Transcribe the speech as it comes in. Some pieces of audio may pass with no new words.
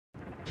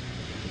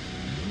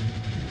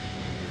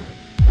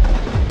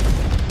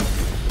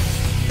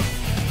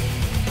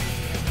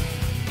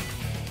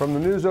From the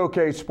News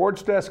OK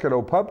Sports Desk at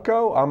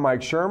OPUBCO, I'm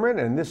Mike Sherman,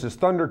 and this is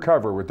Thunder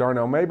Cover with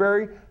Darnell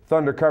Mayberry.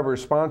 Thunder Cover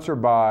is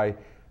sponsored by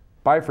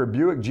Byford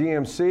Buick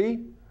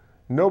GMC.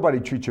 Nobody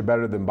treats you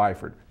better than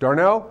Byford.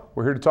 Darnell,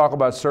 we're here to talk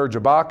about Serge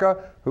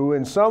Ibaka, who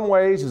in some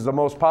ways is the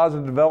most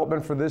positive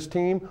development for this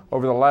team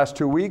over the last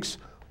 2 weeks.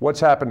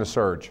 What's happened to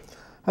Serge?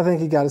 I think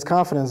he got his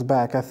confidence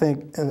back. I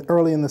think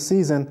early in the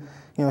season,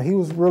 he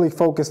was really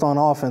focused on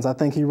offense. I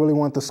think he really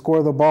wanted to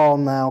score the ball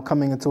now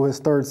coming into his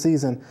third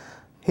season.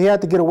 He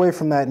had to get away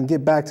from that and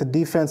get back to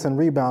defense and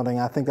rebounding.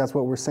 I think that's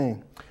what we're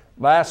seeing.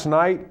 Last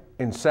night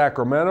in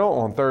Sacramento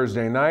on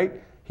Thursday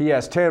night, he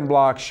has 10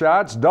 block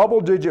shots.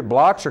 Double-digit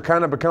blocks are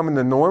kind of becoming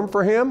the norm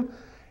for him.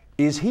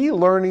 Is he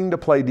learning to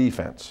play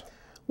defense?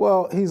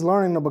 Well, he's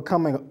learning to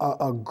becoming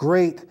a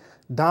great,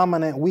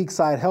 dominant, weak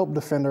side help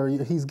defender.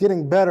 He's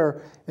getting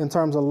better in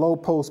terms of low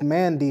post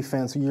man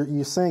defense.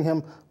 You're seeing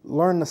him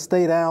learn to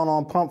stay down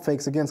on pump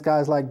fakes against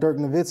guys like Dirk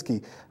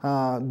Nowitzki.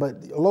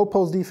 But low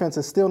post defense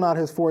is still not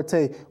his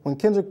forte. When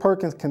Kendrick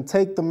Perkins can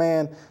take the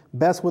man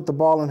best with the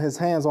ball in his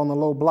hands on the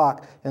low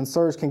block and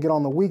Serge can get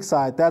on the weak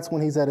side, that's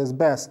when he's at his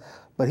best.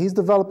 But he's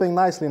developing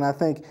nicely, and I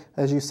think,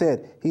 as you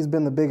said, he's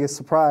been the biggest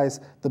surprise,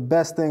 the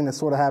best thing that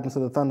sort of happened to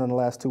the Thunder in the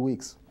last 2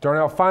 weeks.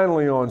 Darnell,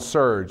 finally on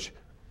Serge.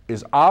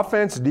 Is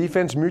offense,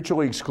 defense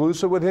mutually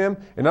exclusive with him?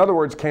 In other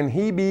words, can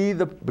he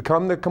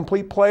become the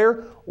complete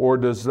player, or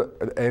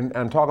and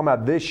I'm talking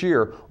about this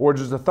year, or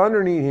does the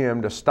Thunder need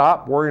him to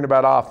stop worrying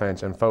about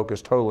offense and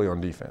focus totally on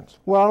defense?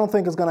 Well, I don't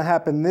think it's going to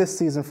happen this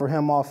season for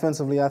him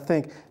offensively. I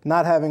think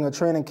not having a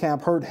training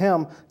camp hurt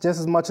him just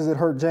as much as it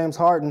hurt James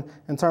Harden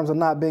in terms of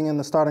not being in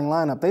the starting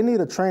lineup. They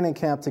need a training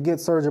camp to get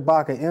Serge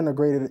Ibaka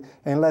integrated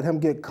and let him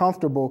get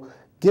comfortable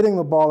getting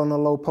the ball in the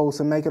low post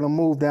and making a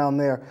move down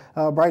there.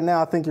 Right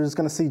now, I think you're just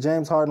going to see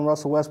James Harden,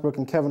 Russell Westbrook,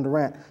 and Kevin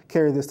Durant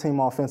carry this team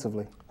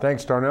offensively.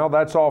 Thanks, Darnell.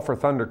 That's all for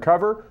Thunder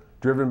Cover,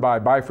 driven by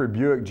Byford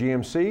Buick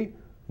GMC.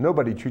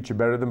 Nobody treats you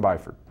better than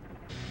Byford.